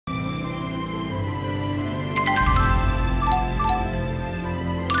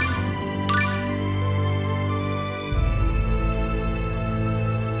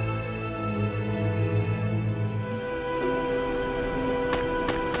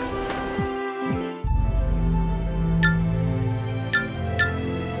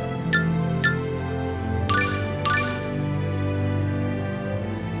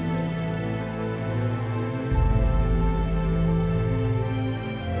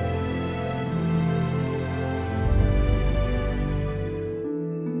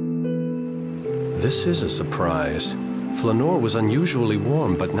This is a surprise. Flanor was unusually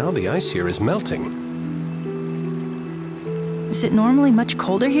warm, but now the ice here is melting. Is it normally much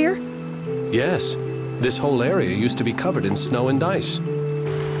colder here? Yes. This whole area used to be covered in snow and ice.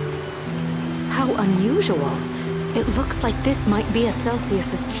 How unusual. It looks like this might be a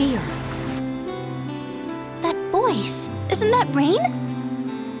Celsius's tier. That voice, isn't that Rain?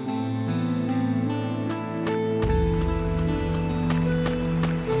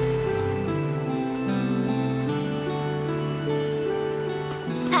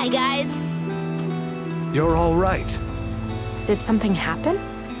 Hi, guys. You're all right. Did something happen?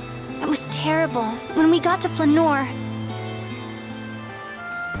 It was terrible when we got to Flanor.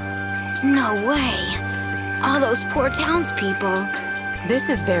 No way. All those poor townspeople. This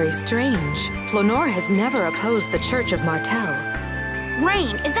is very strange. Flanor has never opposed the Church of Martel.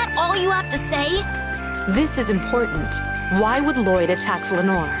 Rain, is that all you have to say? This is important. Why would Lloyd attack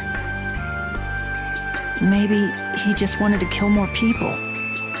Flanor? Maybe he just wanted to kill more people.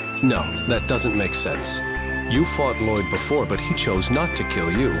 No, that doesn't make sense. You fought Lloyd before, but he chose not to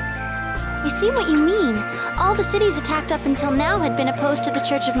kill you. I see what you mean. All the cities attacked up until now had been opposed to the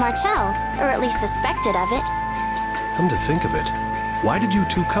Church of Martel, or at least suspected of it. Come to think of it, why did you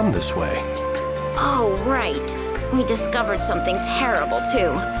two come this way? Oh, right. We discovered something terrible,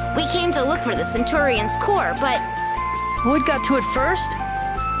 too. We came to look for the Centurion's core, but... Lloyd got to it first?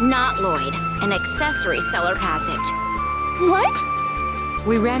 Not Lloyd. An accessory seller has it. What?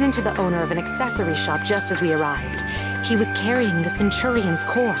 We ran into the owner of an accessory shop just as we arrived. He was carrying the Centurion's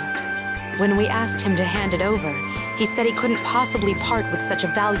core. When we asked him to hand it over, he said he couldn't possibly part with such a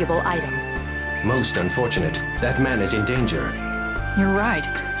valuable item. Most unfortunate. That man is in danger. You're right.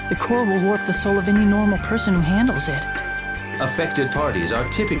 The core will warp the soul of any normal person who handles it. Affected parties are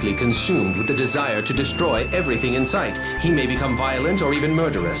typically consumed with the desire to destroy everything in sight. He may become violent or even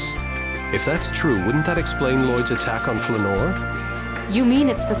murderous. If that's true, wouldn't that explain Lloyd's attack on Flanor? You mean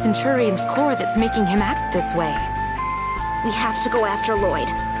it's the Centurion's core that's making him act this way? We have to go after Lloyd.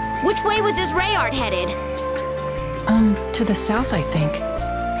 Which way was his Rayard headed? To the south, I think.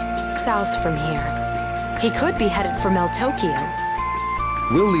 South from here. He could be headed for Meltokio.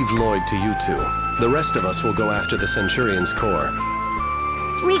 We'll leave Lloyd to you two. The rest of us will go after the Centurion's core.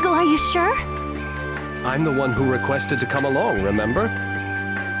 Regal, are you sure? I'm the one who requested to come along, remember?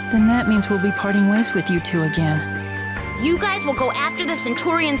 Then that means we'll be parting ways with you two again. You guys will go after the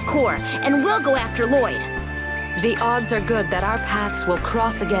Centurion's core, and we'll go after Lloyd. The odds are good that our paths will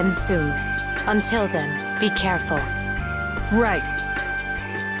cross again soon. Until then, be careful. Right.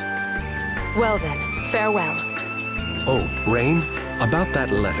 Well then, farewell. Oh, Rain, about that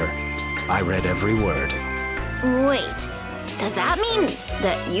letter. I read every word. Wait, does that mean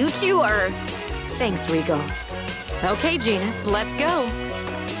that you two are... Thanks, Regal. Okay, Genus, let's go.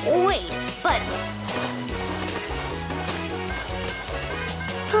 Wait, but...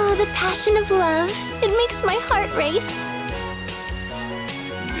 Oh, the passion of love. It makes my heart race.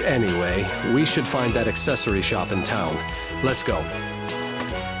 Anyway, we should find that accessory shop in town. Let's go.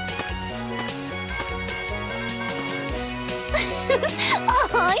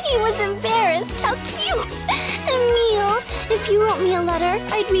 Oh, he was embarrassed. How cute. Emile, if you wrote me a letter,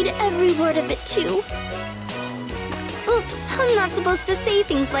 I'd read every word of it too. Oops, I'm not supposed to say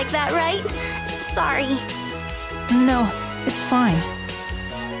things like that, right? Sorry. No, it's fine.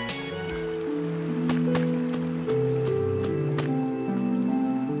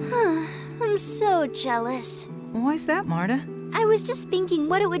 I'm so jealous. Why's that, Marta? I was just thinking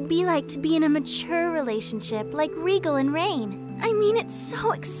what it would be like to be in a mature relationship like Regal and Rain. I mean, it's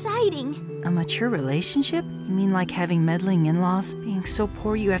so exciting. A mature relationship? You mean like having meddling in-laws? Being so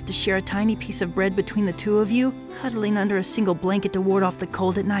poor you have to share a tiny piece of bread between the two of you? Huddling under a single blanket to ward off the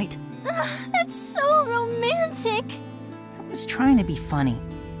cold at night? Ugh, that's so romantic. I was trying to be funny.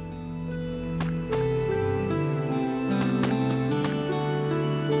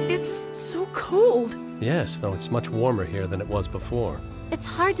 It's so cold. Yes, though it's much warmer here than it was before. It's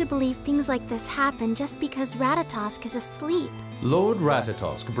hard to believe things like this happen just because Ratatosk is asleep. Lord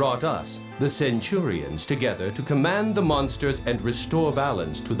Ratatosk brought us, the Centurions, together to command the monsters and restore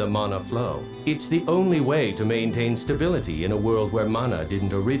balance to the mana flow. It's the only way to maintain stability in a world where mana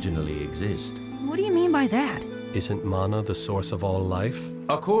didn't originally exist. What do you mean by that? Isn't mana the source of all life?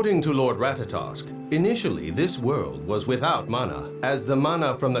 According to Lord Ratatosk, initially this world was without mana, as the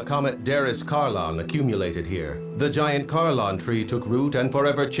mana from the comet Darius Carlon accumulated here. The giant Carlon tree took root and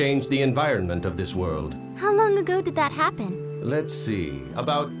forever changed the environment of this world. How long ago did that happen? Let's see,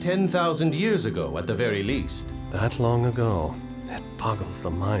 about 10,000 years ago at the very least. That long ago. It boggles the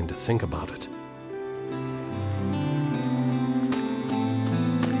mind to think about it.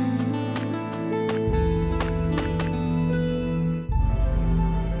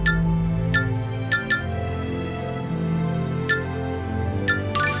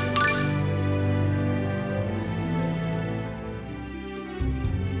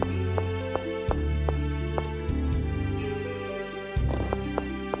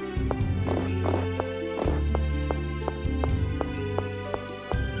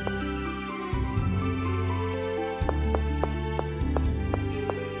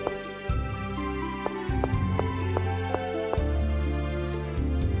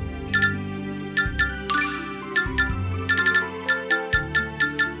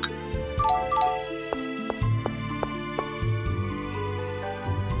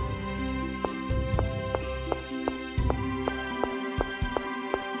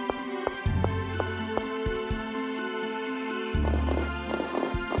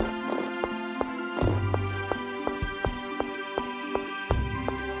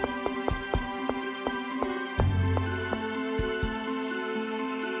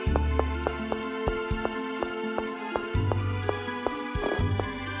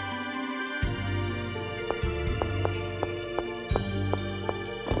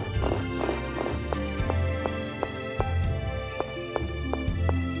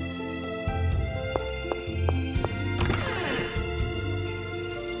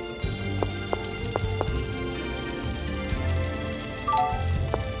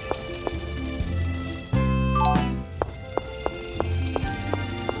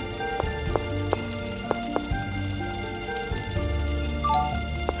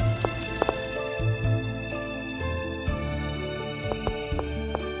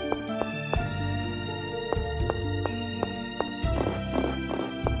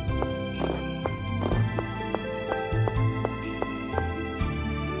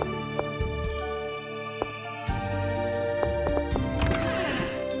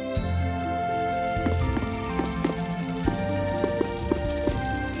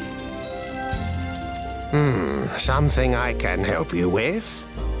 Something I can help you with?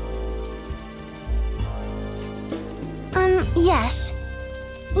 Yes.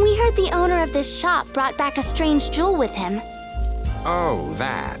 We heard the owner of this shop brought back a strange jewel with him. Oh,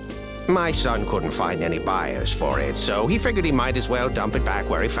 that. My son couldn't find any buyers for it, so he figured he might as well dump it back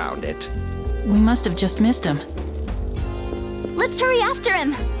where he found it. We must have just missed him. Let's hurry after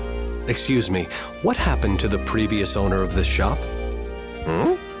him. Excuse me, what happened to the previous owner of this shop?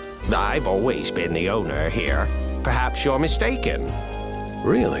 I've always been the owner here. Perhaps you're mistaken.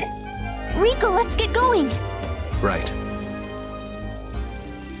 Really? Rico, let's get going. Right.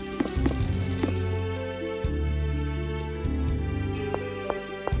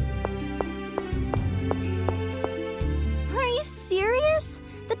 Are you serious?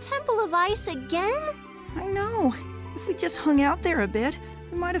 The Temple of Ice again? I know. If we just hung out there a bit,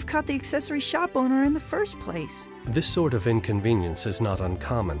 we might have caught the accessory shop owner in the first place. This sort of inconvenience is not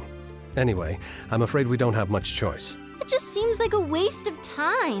uncommon. Anyway, I'm afraid we don't have much choice. It just seems like a waste of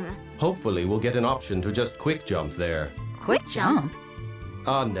time. Hopefully we'll get an option to just quick jump there. Quick jump?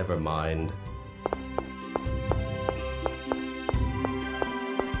 Ah, never mind.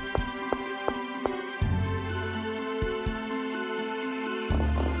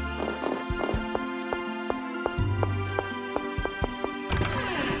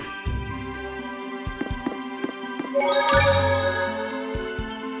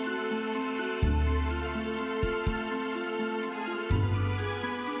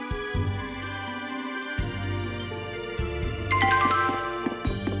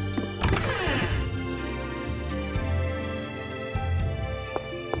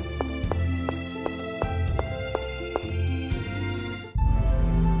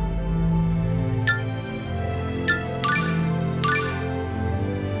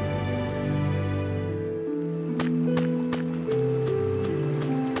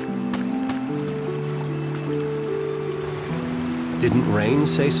 Didn't Rain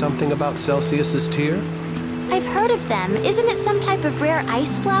say something about Celsius's tear? I've heard of them. Isn't it some type of rare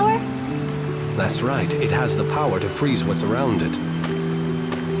ice flower? That's right, it has the power to freeze what's around it.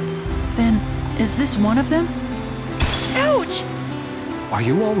 Then, is this one of them? Ouch! Are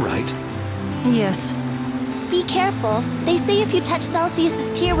you all right? Yes. Be careful. They say if you touch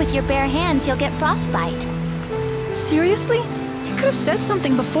Celsius's tear with your bare hands, you'll get frostbite. Seriously? You could have said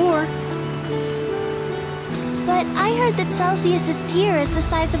something before. But I heard that Celsius's tear is the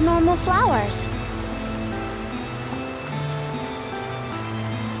size of normal flowers.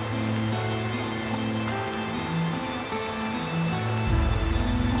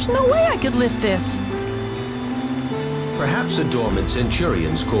 There's no way I could lift this. Perhaps a dormant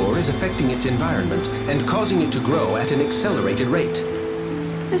Centurion's core is affecting its environment and causing it to grow at an accelerated rate.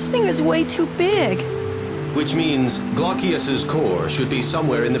 This thing is way too big. Which means Glaucius's core should be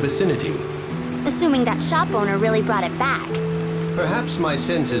somewhere in the vicinity. Assuming that shop owner really brought it back. Perhaps my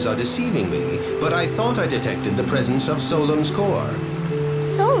senses are deceiving me, but I thought I detected the presence of Solemn's core.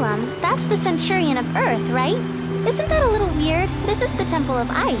 Solem, that's the Centurion of Earth, right? Isn't that a little weird? This is the Temple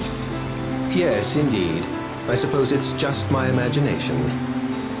of Ice. Yes, indeed. I suppose it's just my imagination.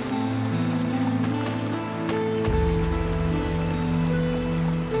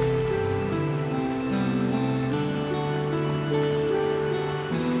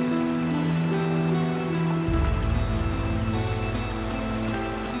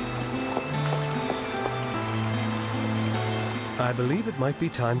 I believe it might be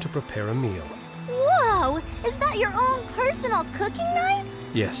time to prepare a meal. Whoa! Is that your own personal cooking knife?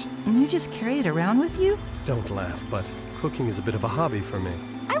 Yes, And you just carry it around with you? don't laugh, but cooking is a bit of a hobby for me.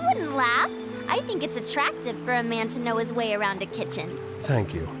 I wouldn't laugh. I think it's attractive for a man to know his way around a kitchen.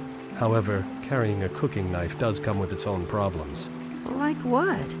 Thank you. However, carrying a cooking knife does come with its own problems. Like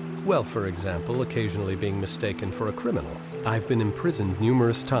what? Well, for example, occasionally being mistaken for a criminal. I've been imprisoned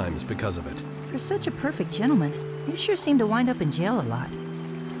numerous times because of it. For such a perfect gentleman, you sure seem to wind up in jail a lot.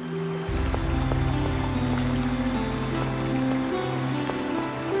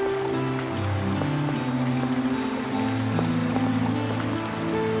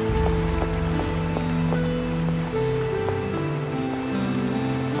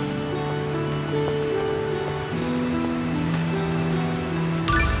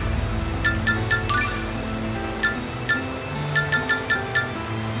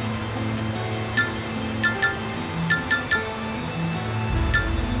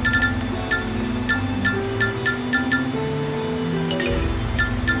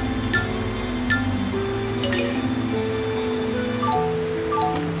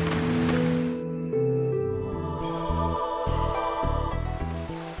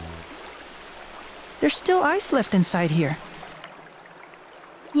 There's still ice left inside here.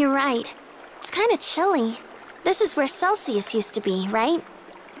 You're right. It's kind of chilly. This is where Celsius used to be, right?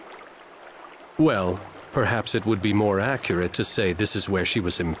 Well, perhaps it would be more accurate to say this is where she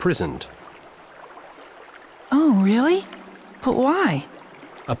was imprisoned. Oh, really? But why?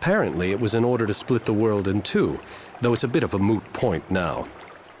 Apparently, it was in order to split the world in two, though it's a bit of a moot point now.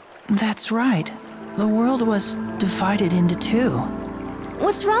 That's right. The world was divided into two.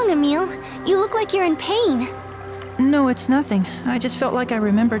 What's wrong, Emil? You look like you're in pain. No, it's nothing. I just felt like I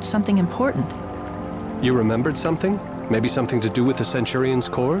remembered something important. You remembered something? Maybe something to do with the Centurion's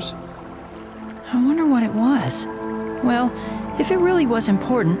cores? I wonder what it was. Well, if it really was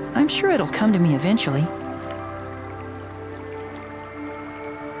important, I'm sure it'll come to me eventually.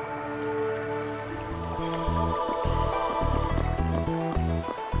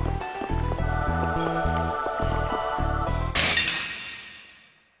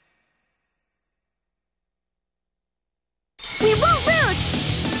 We won't lose!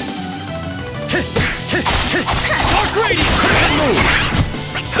 Dark Radiant! Crescent Moon!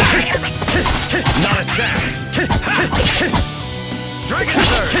 Not a chance! Dragon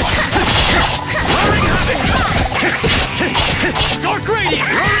Surge! Roaring Havoc! Dark Radiant!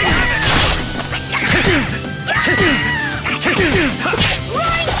 Roaring Havoc!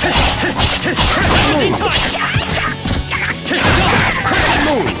 Crescent Touch! Crescent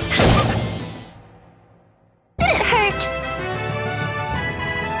Moon! Did it hurt?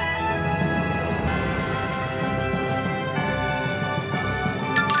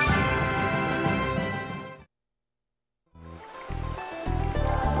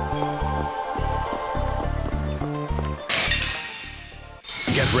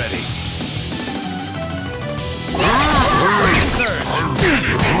 Get ready. Dragon Surge!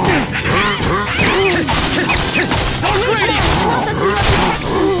 Dark Radiant! Help us in other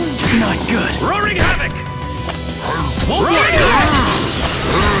direction. Not good. Roaring Havoc! Roaring Havoc!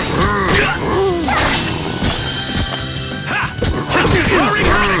 Roaring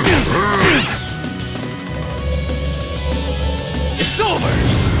Havoc! It's over!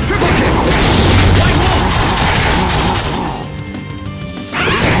 Triple kick! White Wolf! I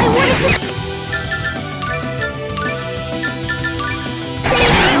wanted to...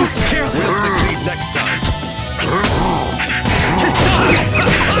 Careless! We'll succeed next time.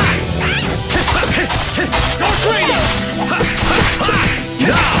 Dark Radiant!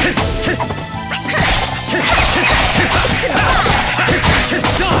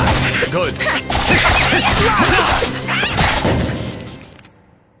 Good.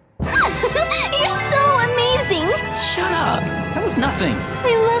 You're so amazing! Shut up! That was nothing.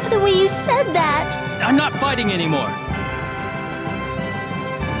 I love the way you said that. I'm not fighting anymore.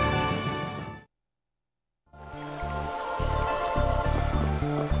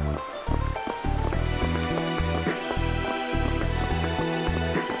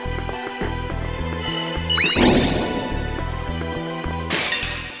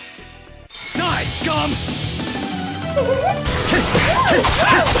 Die, scum!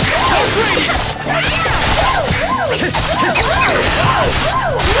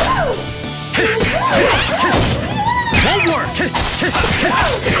 Won't work!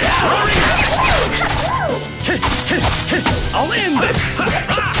 I'll end this!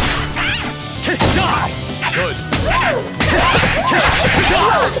 Die! Good!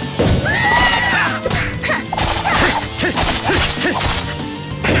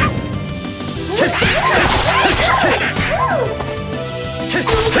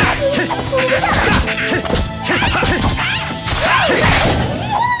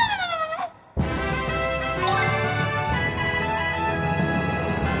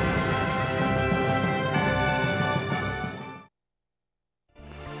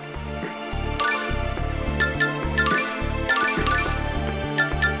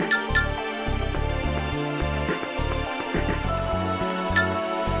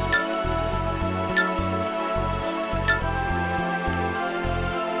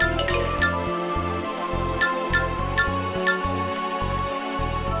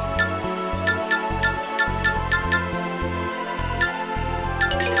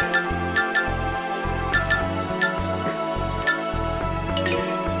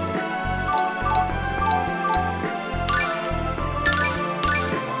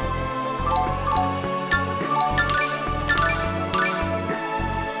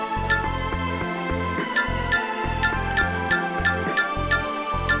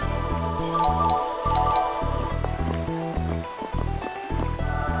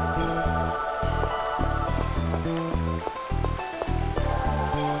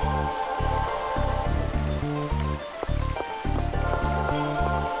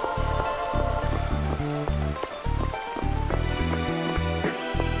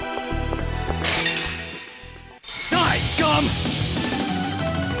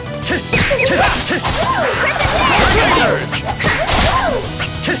 It's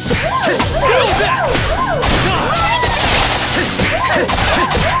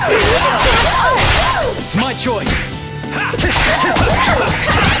my choice.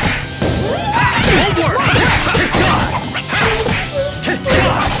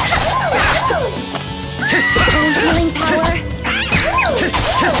 Healing power.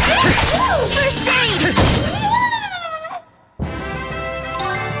 First aid.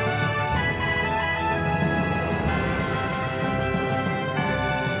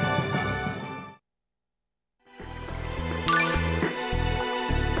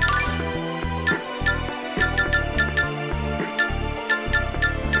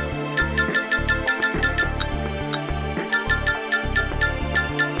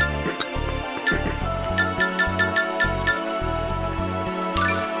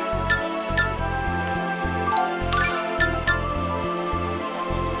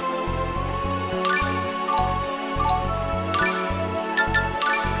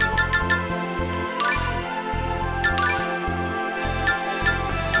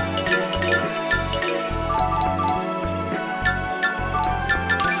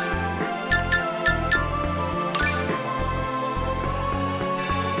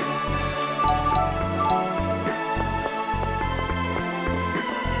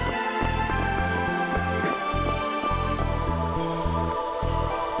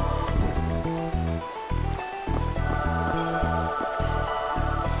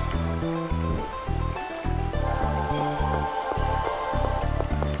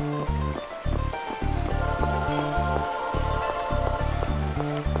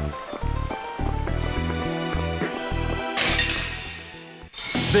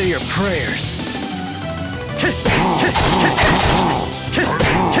 Say your prayers.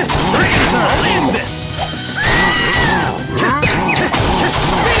 I'll end this.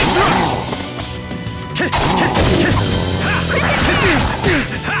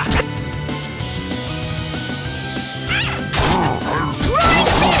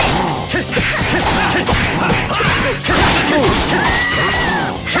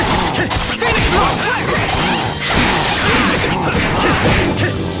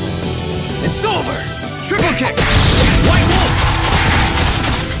 It's over! Triple kick! White Wolf!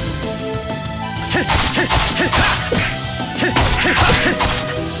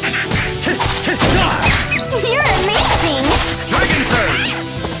 You're amazing! Dragon Surge!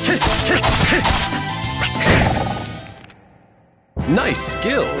 Nice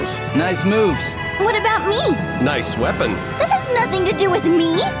skills. Nice moves. What about me? Nice weapon. That has nothing to do with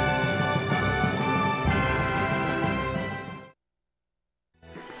me.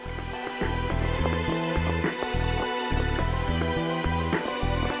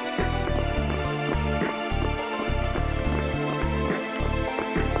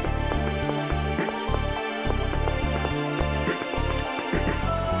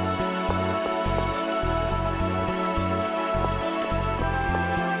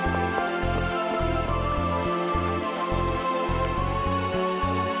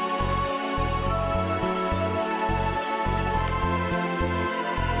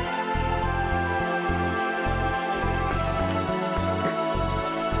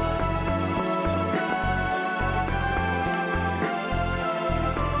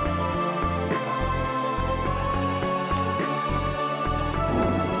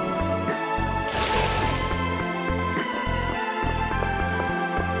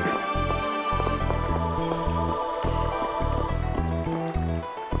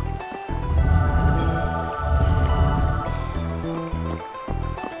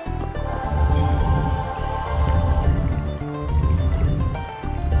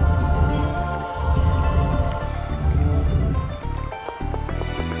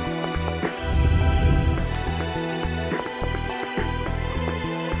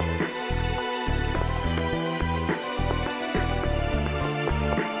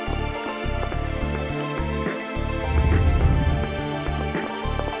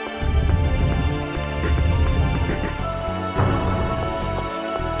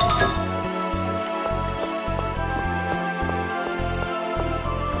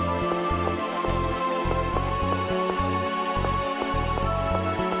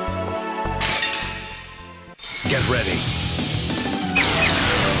 Get ready.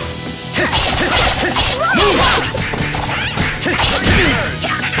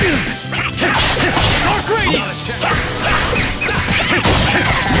 Dark Radiance!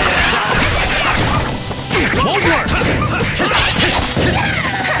 Won't work!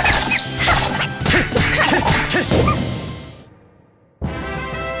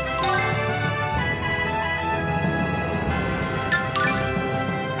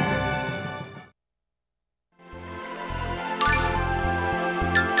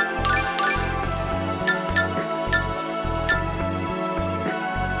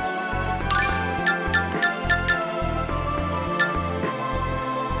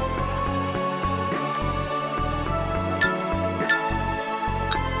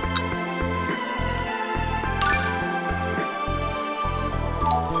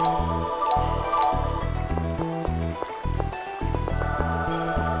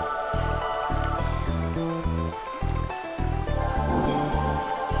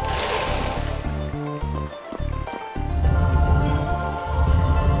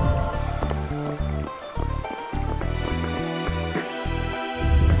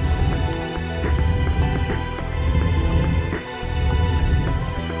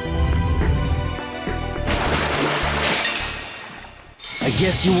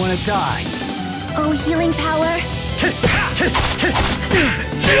 guess you wanna die. Oh, healing power.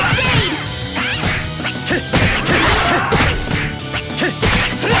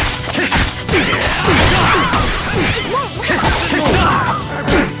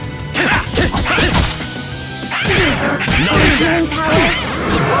 Healing power.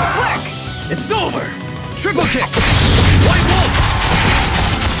 It won't work. It's over! Triple kick! White Wolf!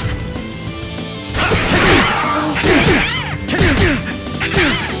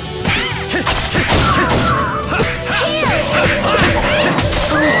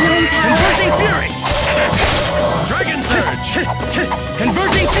 Converging Fury! Dragon Surge!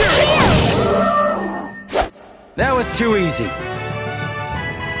 Converging Fury! That was too easy.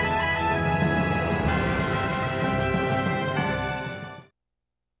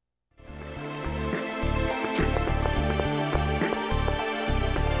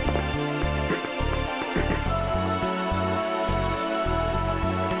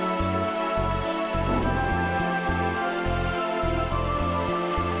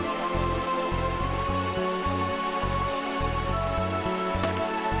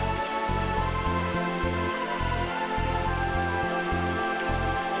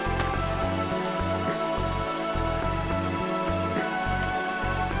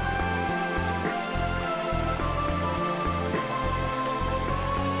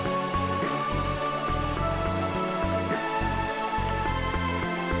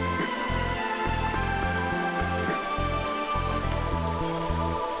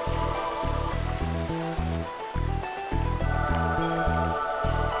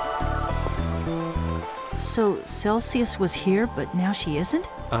 So Celsius was here, but now she isn't?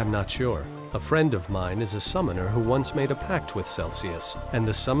 I'm not sure. A friend of mine is a summoner who once made a pact with Celsius, and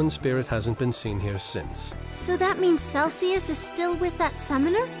the summoned spirit hasn't been seen here since. So that means Celsius is still with that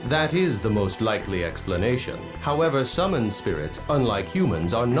summoner? That is the most likely explanation. However, summoned spirits, unlike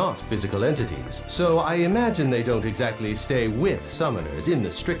humans, are not physical entities. So I imagine they don't exactly stay with summoners in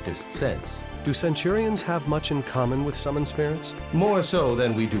the strictest sense. Do Centurions have much in common with summoned spirits? More so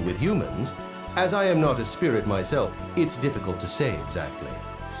than we do with humans. As I am not a spirit myself, it's difficult to say exactly.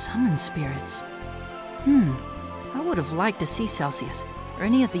 Summon spirits. I would have liked to see Celsius, or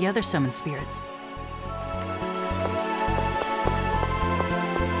any of the other summoned spirits.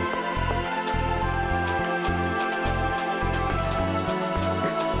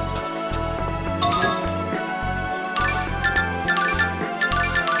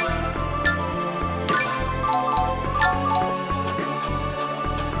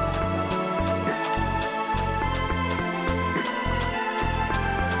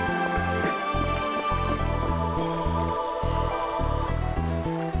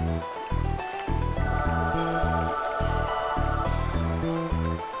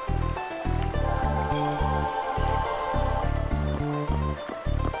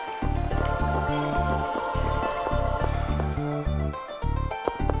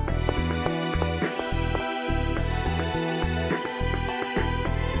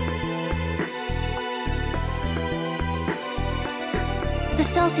 The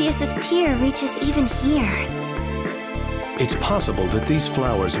Celsius's tear reaches even here. It's possible that these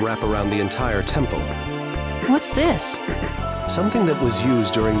flowers wrap around the entire temple. What's this? Something that was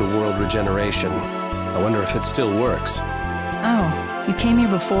used during the world regeneration. I wonder if it still works. Oh, you came here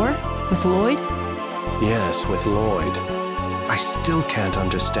before? With Lloyd? Yes, with Lloyd. I still can't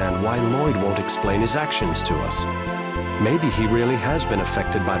understand why Lloyd won't explain his actions to us. Maybe he really has been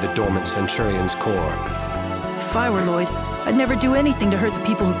affected by the dormant Centurion's core. If I were Lloyd, I'd never do anything to hurt the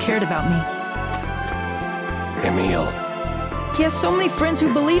people who cared about me. Emil. He has so many friends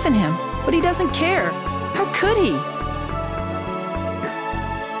who believe in him, but he doesn't care. How could he?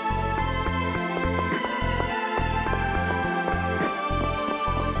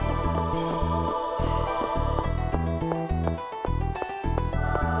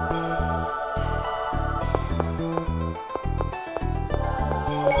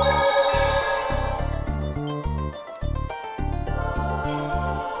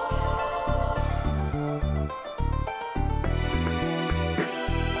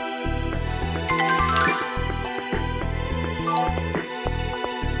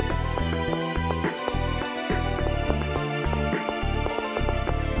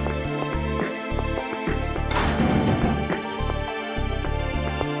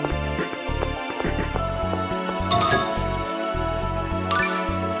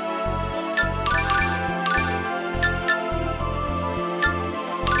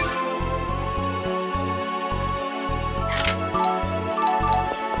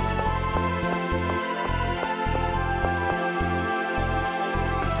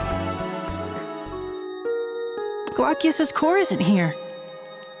 Glaucius's core isn't here.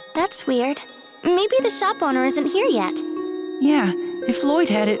 That's weird. Maybe the shop owner isn't here yet. Yeah, if Lloyd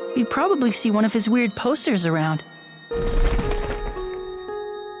had it, you'd probably see one of his weird posters around.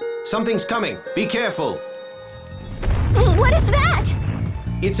 Something's coming. Be careful. What is that?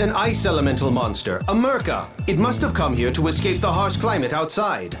 It's an ice elemental monster, a Merca. It must have come here to escape the harsh climate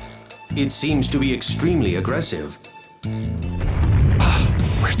outside. It seems to be extremely aggressive.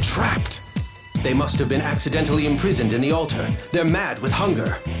 We're trapped. They must have been accidentally imprisoned in the altar. They're mad with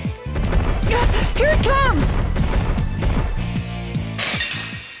hunger. Here it comes!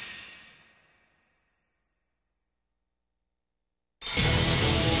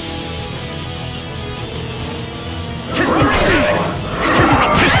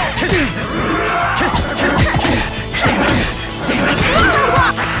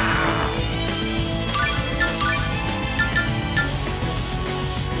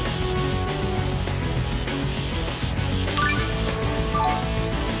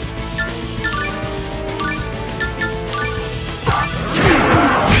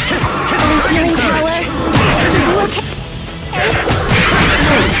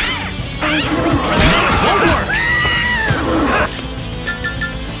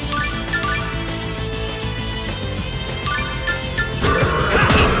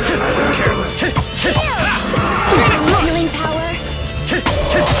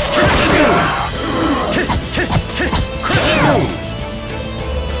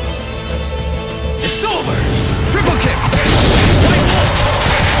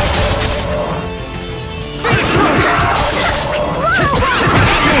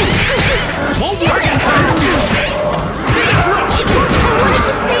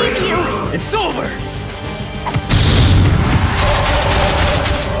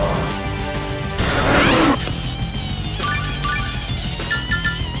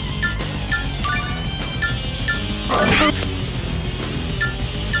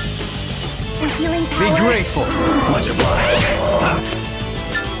 Be grateful. Much obliged.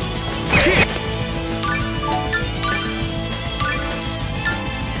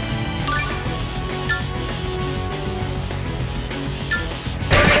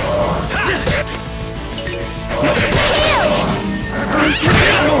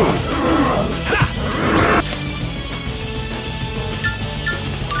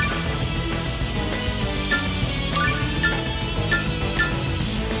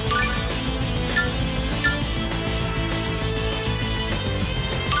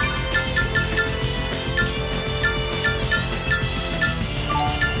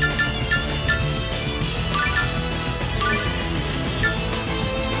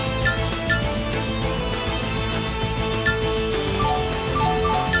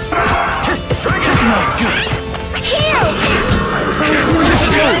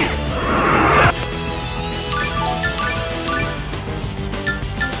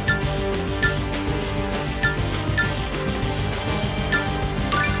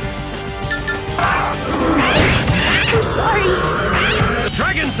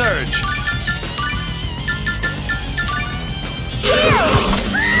 Surge! Do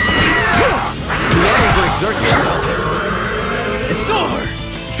not overexert yourself. It's over!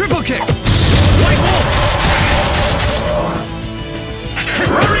 Triple kick! White Wolf!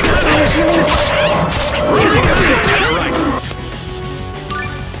 Roaring Havoc!